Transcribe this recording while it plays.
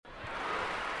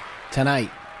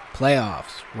Tonight,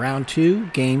 playoffs, round 2,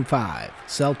 game 5,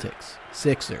 Celtics,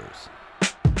 Sixers.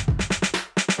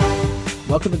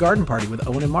 Welcome to Garden Party with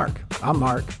Owen and Mark. I'm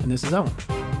Mark, and this is Owen.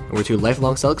 And we're two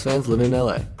lifelong Celtics fans living in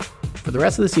LA. For the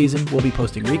rest of the season, we'll be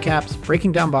posting recaps,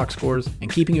 breaking down box scores,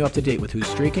 and keeping you up to date with who's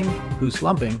streaking, who's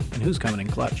slumping, and who's coming in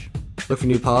clutch. Look for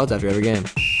new pods after every game.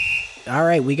 All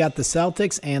right, we got the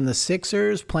Celtics and the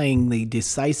Sixers playing the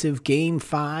decisive Game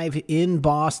 5 in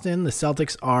Boston. The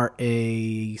Celtics are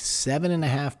a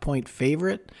 7.5-point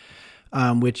favorite,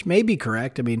 which may be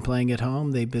correct. I mean, playing at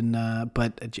home, they've been,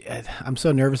 but I'm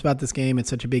so nervous about this game. It's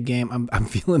such a big game. I'm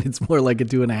feeling it's more like a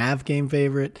 2.5 game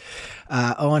favorite.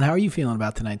 Owen, how are you feeling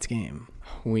about tonight's game?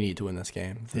 We need to win this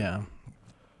game. Yeah.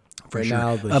 Right sure.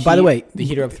 now, by the way, the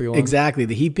Heat are up 3-1. Exactly,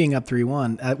 the Heat being up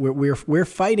 3-1. We're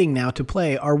fighting now to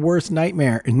play our worst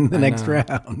nightmare in the next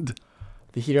round.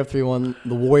 The Heat are up 3-1.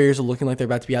 The Warriors are looking like they're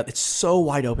about to be out. It's so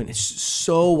wide open. It's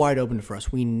so wide open for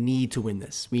us. We need to win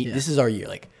this. This is our year.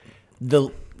 Like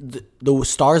the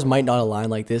stars might not align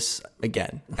like this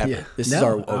again ever. Yeah. This is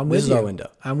our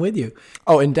window. I'm with you.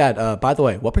 Oh, and Dad, by the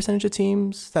way, what percentage of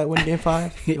teams that win Game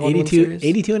 5?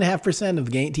 82.5%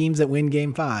 of teams that win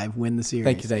Game 5 win the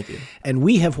series. Thank you. And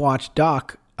we have watched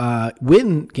Doc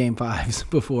win Game 5s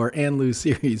before and lose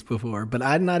series before, but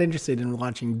I'm not interested in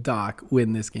watching Doc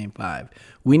win this Game 5.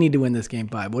 We need to win this Game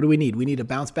 5. What do we need? We need a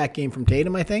bounce back game from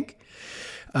Tatum, I think.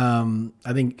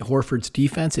 I think Horford's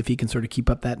defense, if he can sort of keep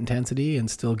up that intensity and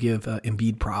still give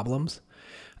Embiid problems.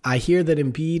 I hear that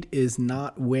Embiid is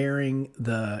not wearing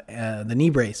the knee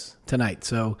brace tonight,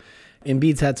 so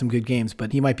Embiid's had some good games,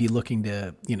 but he might be looking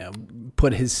to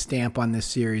put his stamp on this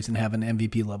series and have an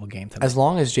MVP level game tonight. As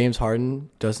long as James Harden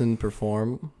doesn't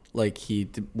perform like he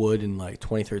would in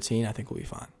 2013, I think we'll be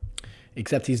fine.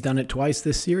 Except he's done it twice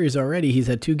this series already. He's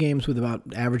had 2 games with about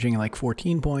averaging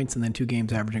 14 points and then 2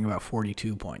 games averaging about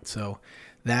 42 points. So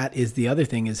that is the other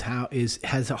thing, has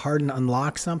Harden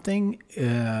unlocked something?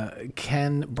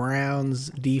 Can Brown's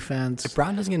defense... If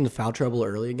Brown doesn't get into foul trouble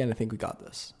early again, I think we got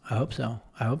this. I hope so.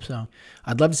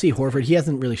 I'd love to see Horford. He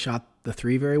hasn't really shot the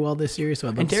 3 very well this series, so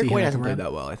I'd love to see him. And Derek White hasn't played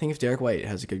that well. I think if Derek White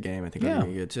has a good game, I think that'd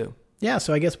be good too. Yeah,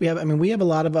 so I guess we have a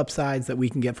lot of upsides that we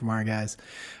can get from our guys.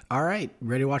 All right,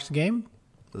 ready to watch the game?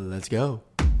 Let's go.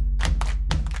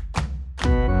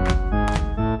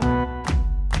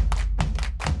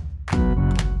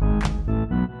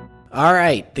 All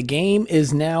right, the game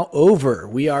is now over.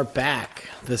 We are back.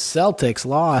 The Celtics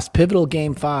lost pivotal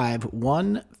Game 5,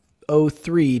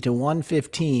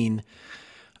 103-115.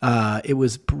 It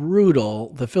was brutal.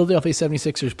 The Philadelphia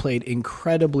 76ers played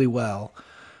incredibly well.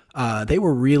 They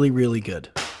were really, really good.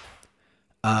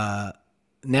 Now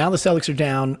the Celtics are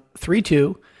down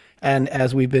 3-2, and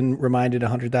as we've been reminded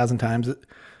 100,000 times,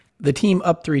 the team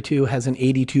up 3-2 has an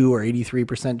 82 or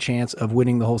 83% chance of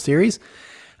winning the whole series.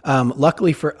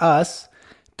 Luckily for us,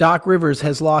 Doc Rivers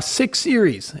has lost 6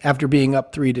 series after being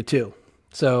up 3-2.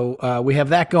 So we have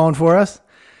that going for us,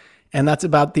 and that's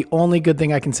about the only good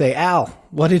thing I can say. Al,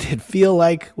 what did it feel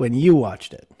like when you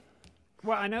watched it?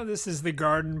 Well, I know this is the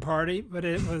garden party, but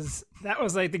that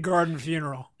was like the garden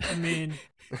funeral. I mean,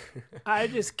 I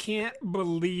just can't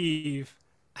believe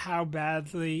how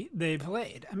badly they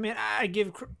played. I mean, I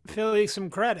give Philly some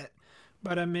credit,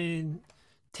 but I mean,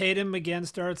 Tatum again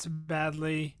starts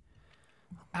badly.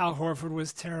 Al Horford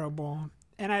was terrible.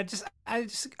 And I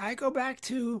go back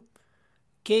to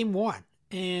Game 1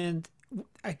 and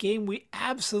a game we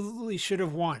absolutely should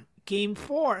have won. Game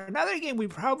 4, another game we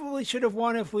probably should have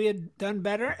won if we had done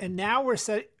better. And now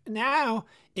now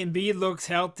Embiid looks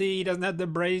healthy. He doesn't have the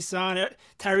brace on it.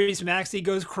 Tyrese Maxey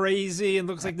goes crazy and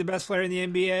looks like the best player in the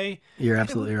NBA. You're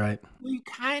absolutely right.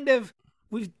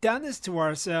 We've done this to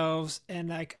ourselves,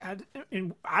 and I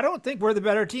don't think we're the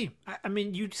better team. I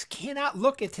mean, you just cannot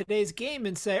look at today's game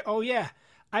and say, "Oh yeah,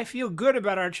 I feel good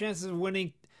about our chances of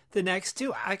winning the next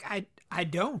 2." I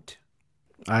don't.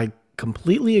 I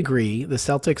completely agree. The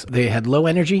Celtics, they had low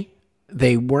energy.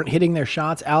 They weren't hitting their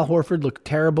shots. Al Horford looked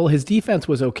terrible. His defense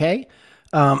was okay.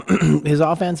 His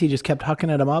offense, he just kept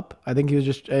hucking at him up. I think he was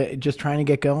just trying to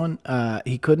get going.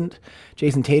 He couldn't.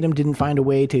 Jason Tatum didn't find a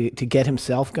way to get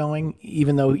himself going,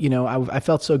 even though, I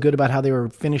felt so good about how they were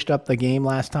finished up the game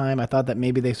last time. I thought that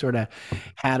maybe they sort of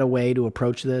had a way to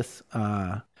approach this.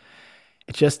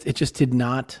 It just did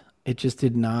not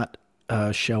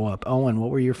show up. Owen,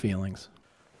 what were your feelings?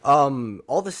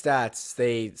 All the stats,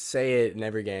 they say it in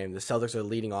every game. The Celtics are the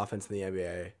leading offense in the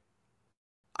NBA.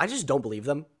 I just don't believe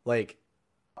them.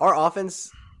 Our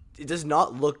offense, it does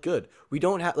not look good. We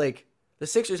don't have, the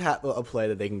Sixers have a play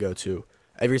that they can go to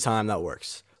every time that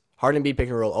works. Harden and Embiid pick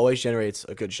and roll always generates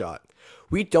a good shot.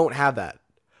 We don't have that.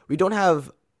 We don't have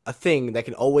a thing that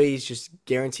can always just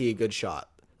guarantee a good shot.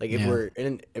 Like Yeah.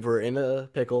 if we're in a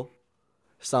pickle,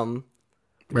 something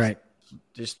Right.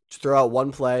 just throw out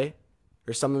one play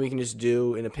or something we can just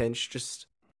do in a pinch. Just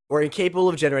we're incapable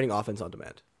of generating offense on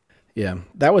demand. Yeah.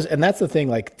 That's the thing.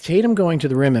 Like Tatum going to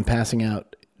the rim and passing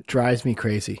out drives me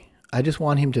crazy. I just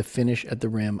want him to finish at the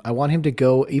rim. I want him to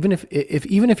go, even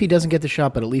if he doesn't get the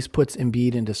shot, but at least puts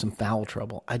Embiid into some foul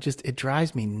trouble. It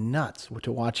drives me nuts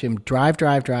to watch him drive,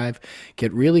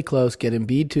 get really close, get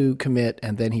Embiid to commit,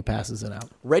 and then he passes it out.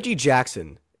 Reggie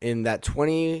Jackson in that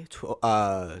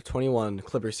 2021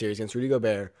 Clippers series against Rudy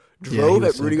Gobert drove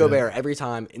at Rudy Gobert every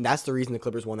time, and that's the reason the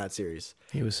Clippers won that series.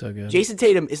 He was so good. Jason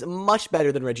Tatum is much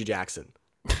better than Reggie Jackson.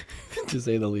 To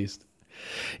say the least.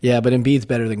 Yeah, but Embiid's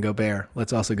better than Gobert.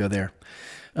 Let's also go there.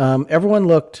 Everyone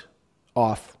looked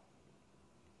off.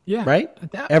 Yeah. Right?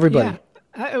 Everybody.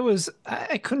 Yeah.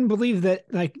 I couldn't believe that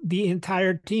like the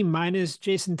entire team minus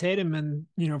Jason Tatum and,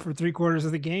 for 3/4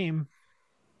 of the game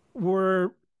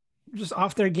were just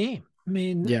off their game. I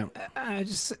mean, Yeah. I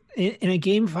just in a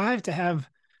game 5 to have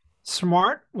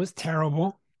Smart was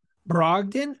terrible.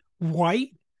 Brogdon,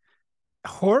 White,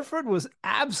 Horford was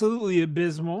absolutely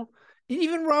abysmal. And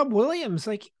even Rob Williams,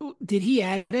 like, did he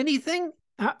add anything?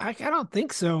 I don't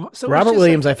think so. So Robert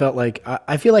Williams, I felt like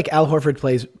I feel like Al Horford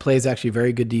plays actually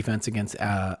very good defense against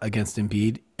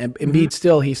Embiid. And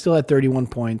Embiid he still had 31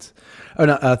 points. Oh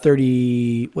no,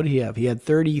 30. What did he have? He had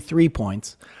 33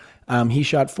 points. He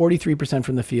shot 43%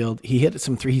 from the field. He hit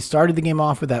some three. He started the game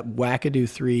off with that wackadoo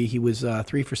three. He was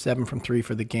 3 for 7 from 3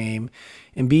 for the game.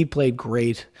 Embiid played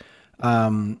great.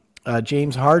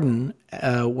 James Harden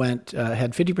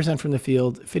had 50% from the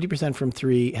field, 50% from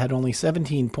 3, had only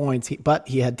 17 points, but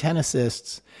he had 10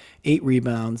 assists, 8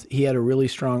 rebounds. He had a really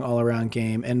strong all-around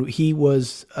game, and he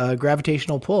was a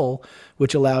gravitational pull,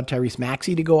 which allowed Tyrese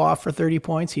Maxey to go off for 30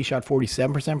 points. He shot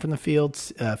 47% from the field,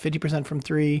 50% from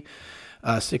 3,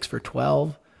 6 for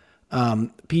 12.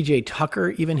 PJ Tucker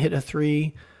even hit a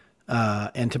 3.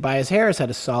 And Tobias Harris had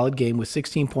a solid game with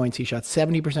 16 points. He shot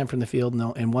 70% from the field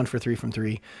and 1 for 3 from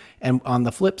 3. And on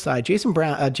the flip side,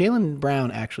 Jaylen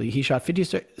Brown, actually, he shot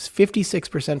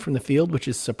 56% from the field, which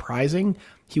is surprising.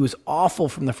 He was awful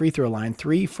from the free throw line,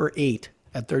 3 for 8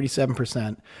 at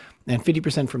 37% and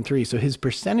 50% from 3. So his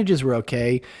percentages were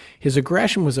okay. His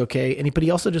aggression was okay. But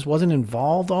he also just wasn't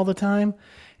involved all the time.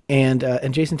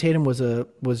 And Jason Tatum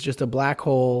was just a black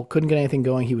hole, couldn't get anything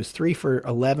going. He was 3 for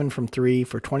 11 from 3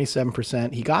 for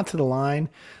 27%. He got to the line,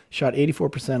 shot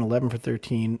 84%, 11 for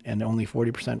 13, and only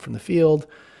 40% from the field.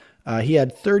 He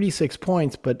had 36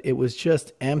 points, but it was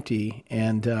just empty.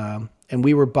 And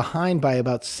we were behind by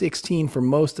about 16 for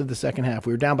most of the second half.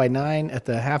 We were down by 9 at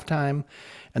the halftime,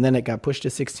 and then it got pushed to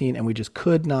 16, and we just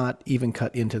could not even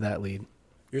cut into that lead.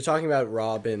 You're talking about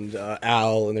Rob and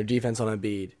Al and their defense on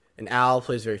Embiid. And Al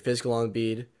plays very physical on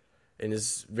Embiid and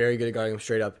is very good at guarding him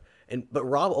straight up. But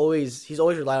Rob he's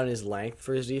always relied on his length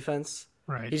for his defense.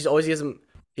 Right. He gives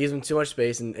him too much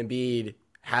space, and Embiid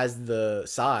has the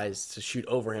size to shoot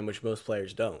over him, which most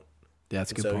players don't. Yeah,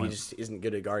 that's a good point. point. He just isn't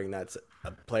good at guarding a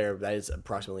player that is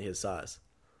approximately his size.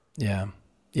 Yeah.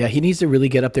 Yeah, he needs to really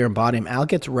get up there and body him. Al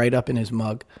gets right up in his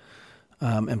mug.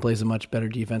 And plays a much better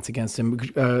defense against him.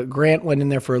 Grant went in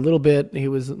there for a little bit. He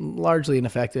was largely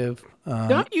ineffective.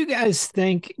 Don't you guys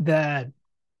think that?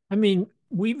 I mean,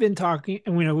 we've been talking,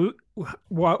 and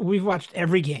we've watched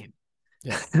every game.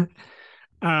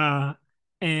 Yeah.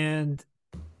 And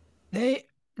they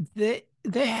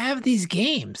have these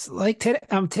games like today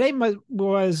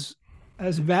was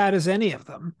as bad as any of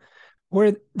them,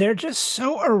 where they're just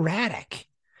so erratic.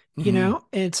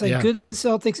 It's like good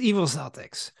Celtics, evil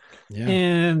Celtics. Yeah.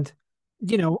 And,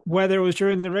 whether it was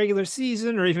during the regular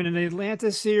season or even in the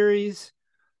Atlanta series,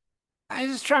 I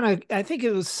think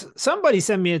it was somebody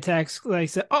sent me a text like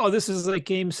said, "Oh, this is like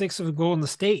game 6 of Golden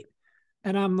State."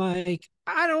 And I'm like,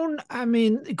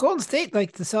 Golden State,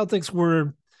 like the Celtics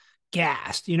were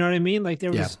gassed. You know what I mean? Like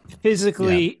there was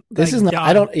physically. Yeah. This is not,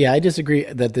 done. I disagree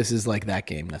that this is like that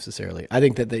game necessarily. I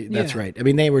think that's right. I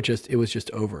mean, it was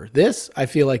just over. This, I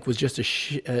feel like, was just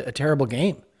a terrible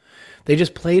game. They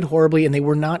just played horribly, and they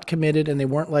were not committed, and they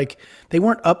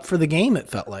weren't up for the game. It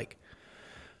felt like,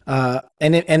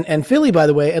 and Philly, by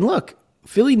the way, and look,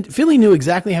 Philly knew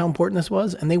exactly how important this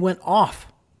was, and they went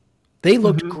off. They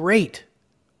looked great.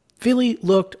 Philly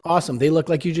looked awesome. They looked,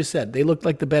 like you just said, they looked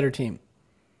like the better team.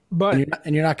 But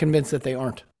you're not convinced that they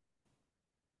aren't.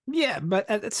 Yeah, but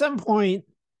at some point,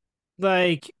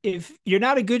 like if you're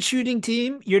not a good shooting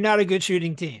team, you're not a good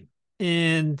shooting team,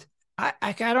 and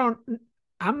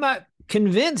I'm not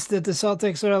convinced that the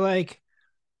Celtics are like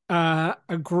a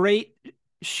great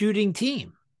shooting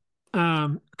team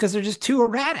because they're just too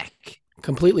erratic.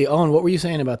 Completely. Owen, what were you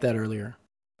saying about that earlier?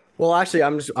 Well, actually,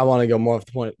 I want to go more off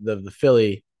the point of the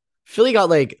Philly. Philly got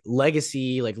like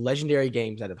legacy, like legendary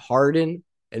games out of Harden,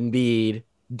 Embiid,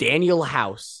 Daniel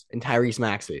House, and Tyrese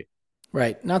Maxey.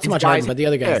 Right. Not so These much guys Harden, but the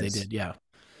other guys they cares? did. Yeah.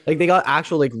 Like they got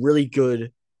actual like really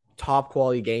good top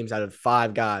quality games out of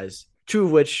 5 guys, 2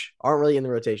 of which aren't really in the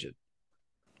rotation.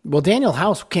 Well, Daniel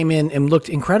House came in and looked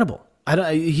incredible.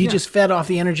 He just fed off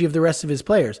the energy of the rest of his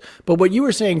players. But what you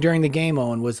were saying during the game,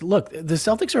 Owen, was look, the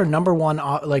Celtics are number 1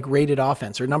 like rated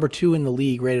offense or number 2 in the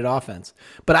league rated offense.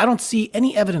 But I don't see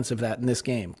any evidence of that in this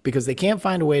game because they can't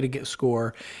find a way to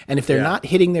score. And if they're not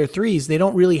hitting their threes, they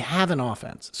don't really have an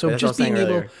offense. So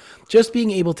just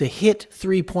being able to hit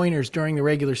 3-pointers during the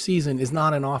regular season is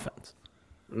not an offense.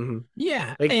 Mm-hmm.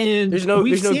 Yeah, like, and there's no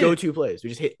go-to plays. We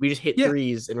just hit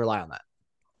threes and rely on that.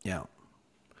 Yeah.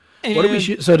 And what did we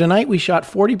shoot? So tonight we shot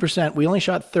 40%. We only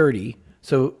shot 30.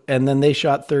 So and then they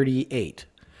shot 38.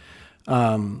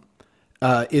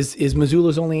 Is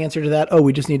Missoula's only answer to that? Oh,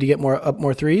 we just need to get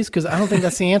more threes because I don't think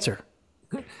that's the answer.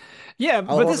 Yeah,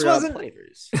 but this wasn't.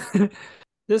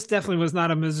 This definitely was not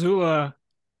a Missoula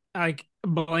like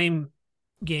blame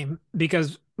game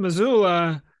because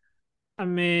Missoula. I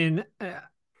mean,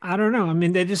 I don't know. I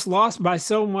mean, they just lost by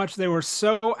so much. They were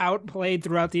so outplayed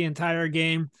throughout the entire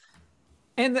game.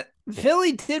 And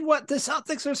Philly did what the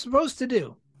Celtics are supposed to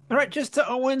do. All right, just to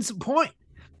Owen's point.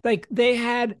 Like, they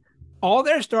had all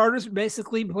their starters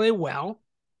basically play well,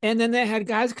 and then they had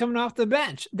guys coming off the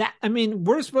bench.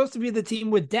 We're supposed to be the team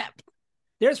with depth.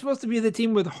 They're supposed to be the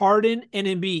team with Harden and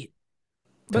Embiid.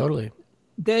 But totally.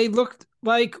 They looked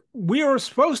like we were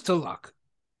supposed to look.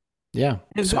 Yeah.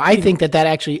 So I think that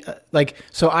actually,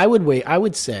 I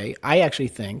would say, I actually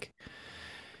think,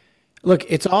 look,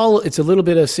 it's a little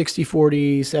bit of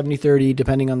 60-40, 70-30,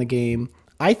 depending on the game.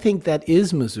 I think that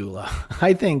is Missoula.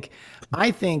 I think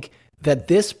that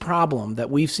this problem that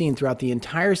we've seen throughout the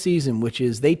entire season, which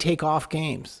is they take off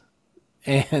games,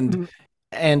 and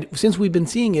since we've been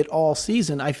seeing it all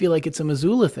season, I feel like it's a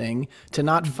Missoula thing to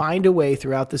not find a way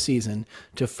throughout the season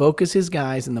to focus his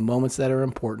guys in the moments that are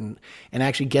important and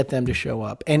actually get them to show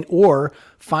up or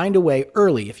find a way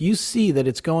early. If you see that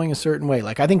it's going a certain way,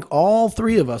 like I think all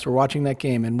 3 of us were watching that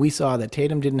game and we saw that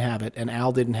Tatum didn't have it and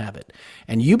Al didn't have it.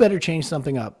 And you better change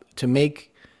something up to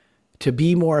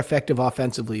be more effective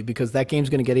offensively because that game's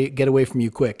going to get away from you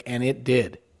quick. And it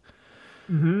did.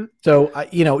 Mm-hmm. So,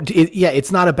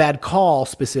 it's not a bad call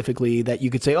specifically that you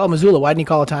could say, oh, Missoula, why didn't he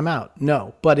call a timeout?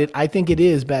 No, but I think it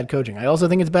is bad coaching. I also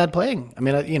think it's bad playing. I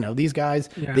mean, these guys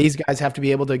have to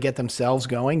be able to get themselves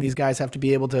going. These guys have to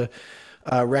be able to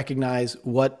recognize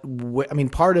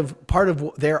part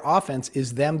of their offense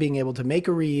is them being able to make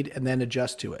a read and then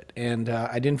adjust to it. And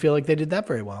I didn't feel like they did that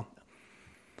very well.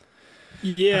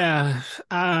 Yeah.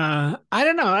 I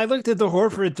don't know. I looked at the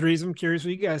Horford threes. I'm curious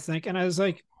what you guys think. And I was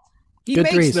like, he good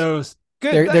makes threes. Those.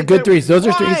 Good. They're good threes. Those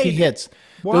are threes he hits.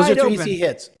 Those are threes open. he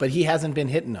hits, but he hasn't been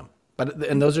hitting them.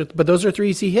 Those are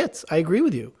threes he hits. I agree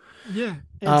with you. Yeah.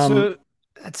 And so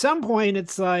at some point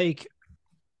it's like,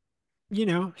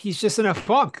 he's just in a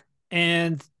funk.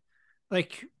 And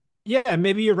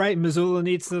maybe you're right. Missoula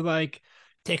needs to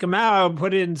take him out,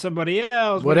 put in somebody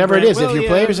else. Whatever it is. If your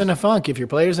player's in a funk,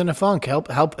 help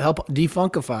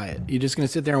defunkify it. You're just going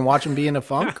to sit there and watch him be in a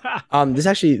funk?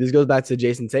 This goes back to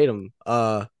Jason Tatum.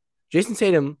 Jason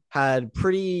Tatum had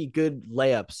pretty good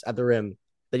layups at the rim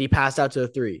that he passed out to a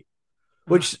 3,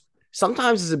 which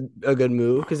sometimes is a good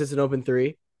move because it's an open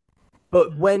 3.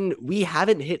 But when we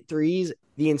haven't hit threes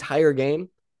the entire game,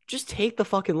 just take the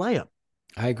fucking layup.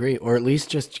 I agree. Or at least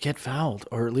just get fouled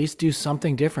or at least do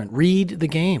something different. Read the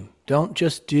game. Don't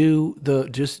just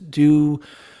don't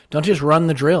just run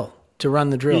the drill to run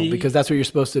the drill because that's what you're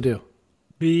supposed to do.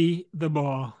 Be the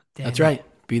ball. That's right.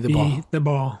 Be the ball. Be the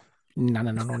ball. No.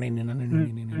 No.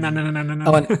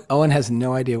 Owen has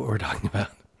no idea what we're talking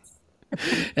about.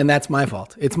 And that's my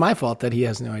fault. It's my fault that he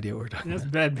has no idea what we're talking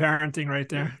about. That's bad parenting right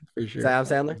there. For sure. Is that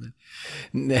Adam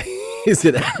Sandler? Is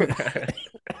it?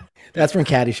 That's from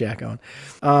Caddyshack, Owen.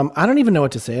 I don't even know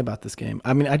what to say about this game.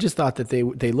 I mean, I just thought that they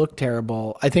looked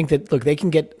terrible. I think that, look,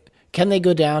 can they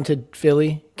go down to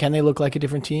Philly? Can they look like a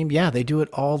different team? Yeah, they do it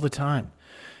all the time.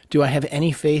 Do I have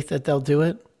any faith that they'll do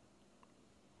it?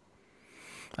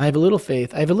 I have a little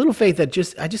faith. I have a little faith that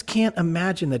I just can't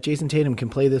imagine that Jason Tatum can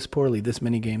play this poorly this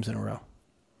many games in a row.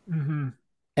 Mm-hmm.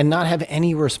 And not have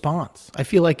any response. I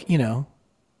feel like, Can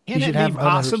it be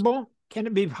possible? Can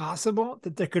it be possible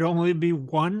that there could only be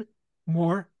one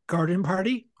more garden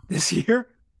party this year?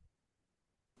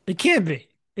 It can't be.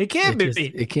 It can't be.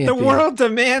 It can't the be. world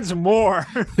demands more.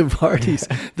 The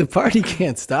party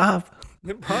can't stop.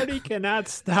 The party cannot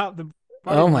stop. The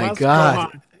oh my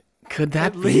God. Could that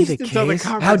At be least the until the case?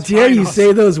 conference How dare you finals.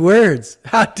 say those words?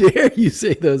 How dare you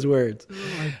say those words? Oh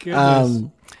my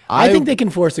goodness. I think they can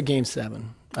force a game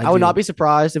 7. I would do. not be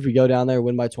surprised if we go down there and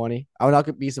win by 20. I would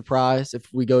not be surprised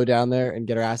if we go down there and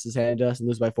get our asses handed to us and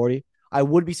lose by 40. I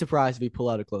would be surprised if we pull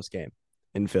out a close game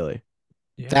in Philly.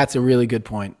 Yeah. That's a really good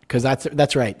point, because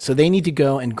that's right. So they need to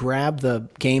go and grab the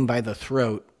game by the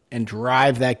throat and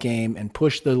drive that game and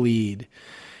push the lead,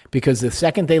 because the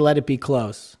second they let it be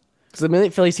close. Because the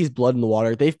minute Philly sees blood in the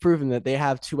water, they've proven that they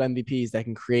have 2 MVPs that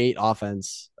can create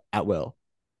offense at will.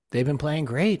 They've been playing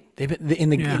great. They've been in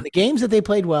the games that they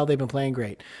played well. They've been playing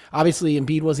great. Obviously,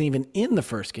 Embiid wasn't even in the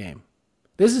first game.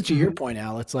 This is to your point,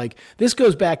 Al. It's like this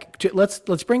goes back to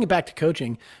let's bring it back to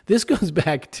coaching. This goes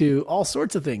back to all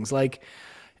sorts of things, like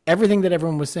everything that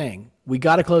everyone was saying. We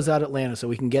got to close out Atlanta so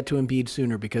we can get to Embiid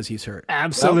sooner because he's hurt.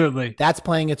 Absolutely. Well, that's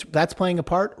playing a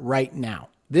part right now.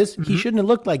 He shouldn't have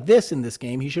looked like this in this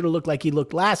game. He should have looked like he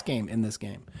looked last game in this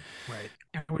game. Right.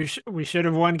 We should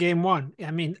have won game 1.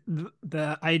 I mean,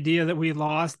 the idea that we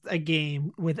lost a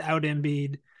game without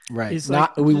Embiid, right? is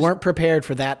We weren't prepared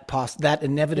for that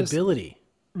inevitability.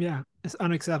 Yeah, it's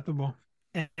unacceptable.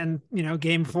 And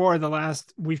game 4,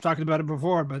 we've talked about it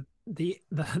before, but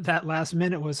that last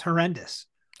minute was horrendous.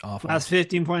 Awful. Last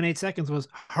 15.8 seconds was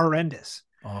horrendous.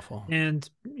 Awful. And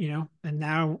and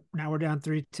now we're down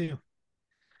 3-2.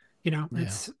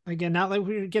 It's again not like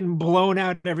we're getting blown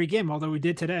out every game, although we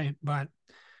did today, but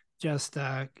just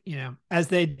as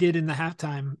they did in the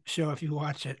halftime show, if you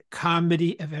watch it,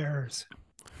 comedy of errors.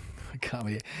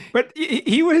 Comedy. But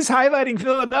he was highlighting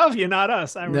Philadelphia, not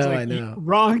us. I know.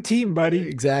 Wrong team, buddy.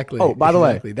 Exactly. Oh, by the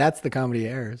way, that's the comedy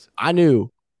errors. I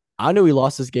knew we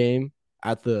lost this game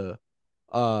at the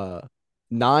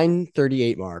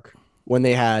 9:38 mark when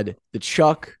they had the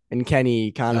Chuck and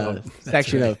Kenny kind of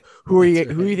section of who do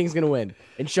you think is going to win?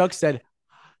 And Chuck said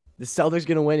the Celtics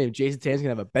going to win and Jason Tatum's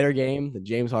going to have a better game than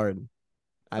James Harden.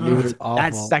 I knew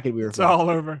that second we were. It's all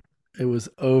over. It was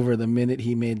over the minute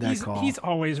he made that call. He's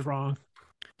always wrong.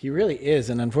 He really is,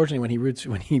 and unfortunately,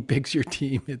 when he picks your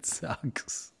team, it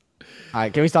sucks. All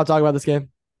right, can we stop talking about this game?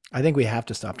 I think we have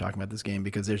to stop talking about this game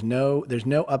because there's no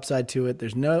upside to it.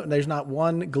 There's not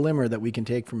one glimmer that we can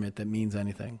take from it that means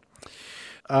anything.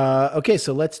 Okay,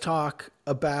 so let's talk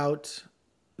about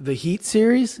the Heat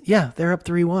series. Yeah, they're up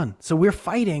 3-1. So we're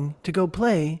fighting to go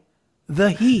play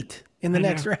the Heat in the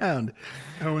next round.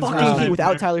 Fucking Heat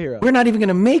without Tyler Hero. We're not even going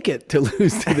to make it to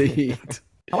lose to the Heat.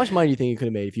 How much money do you think you could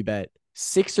have made if you bet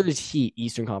Sixers Heat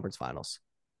Eastern Conference Finals?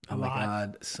 Oh my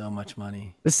God, so much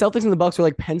money. The Celtics and the Bucks were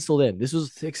like penciled in. This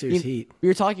was Sixers Heat. We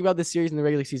were talking about this series in the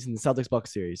regular season, the Celtics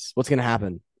Bucks series. What's going to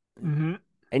happen? Mm-hmm.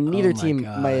 And neither team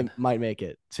might make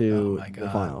it to the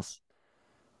finals.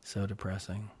 So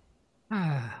depressing.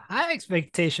 High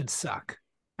expectations suck.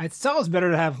 It's always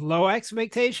better to have low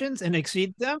expectations and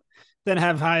exceed them than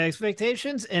have high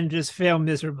expectations and just fail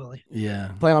miserably.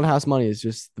 Yeah. Playing on house money is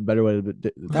just the better way to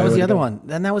do. That was the other one.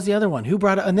 Then that was the other one. Who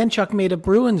brought it? And then Chuck made a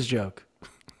Bruins joke.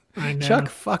 I know. Chuck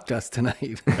fucked us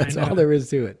tonight. That's all there is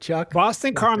to it. Chuck.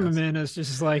 Boston Karma Man is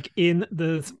just like in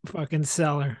the fucking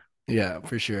cellar. Yeah,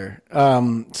 for sure.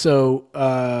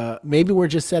 So maybe we're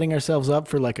just setting ourselves up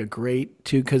for like a great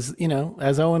because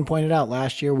as Owen pointed out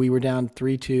last year, we were down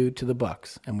 3-2 to the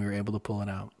Bucks and we were able to pull it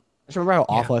out. I just remember how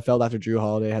awful I felt after Drew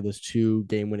Holiday had those 2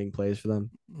 game-winning plays for them.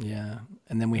 Yeah,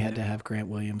 and then we had to have Grant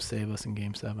Williams save us in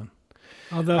Game 7.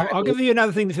 Although I'll give you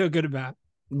another thing to feel good about.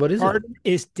 What is Harden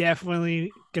is definitely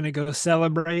going to go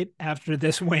celebrate after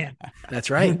this win. That's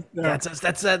right.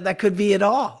 That could be it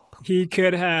all. He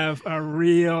could have a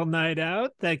real night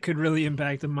out that could really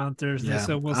impact him on Thursday. Yeah.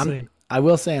 So we'll see. I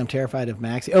will say I'm terrified of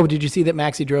Maxey. Oh, did you see that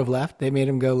Maxey drove left? They made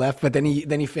him go left, but then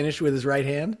he finished with his right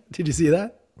hand. Did you see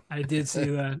that? I did see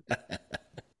that.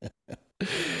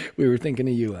 We were thinking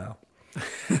of you, Al.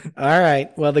 All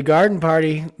right. Well, the garden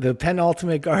party, the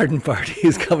penultimate garden party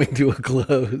is coming to a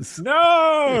close.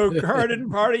 No, garden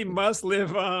party must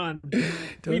live on.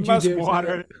 We must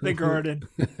water the garden.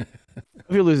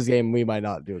 If we lose this game, we might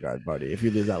not do a garden party if we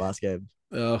lose that last game.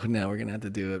 Oh, no, we're going to have to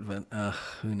do it, but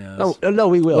who knows? No,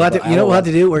 we will. We'll have to, you know what we'll have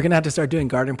to do? We're going to have to start doing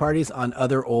garden parties on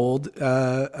other old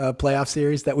playoff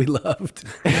series that we loved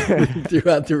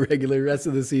throughout the regular rest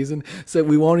of the season. So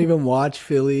we won't even watch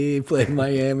Philly play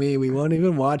Miami. We won't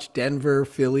even watch Denver,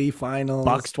 Philly finals.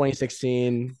 Bucks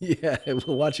 2016. Yeah,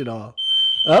 we'll watch it all.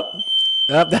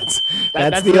 That's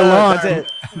the alarm. That's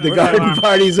it. The garden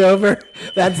party's over.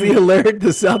 That's the alert. The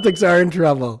Celtics are in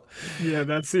trouble. Yeah,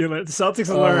 that's the alert. The Celtics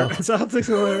alert. Celtics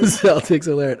alert. Celtics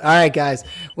alert. All right, guys.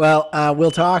 Well,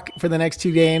 we'll talk for the next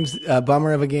 2 games.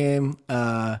 Bummer of a game.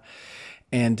 And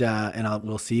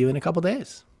we'll see you in a couple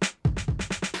days.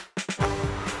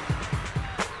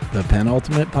 The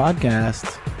penultimate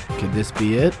podcast. Could this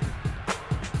be it?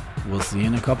 We'll see you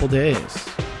in a couple days.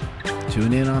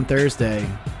 Tune in on Thursday.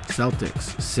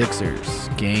 Celtics, Sixers,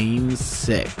 Game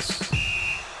 6.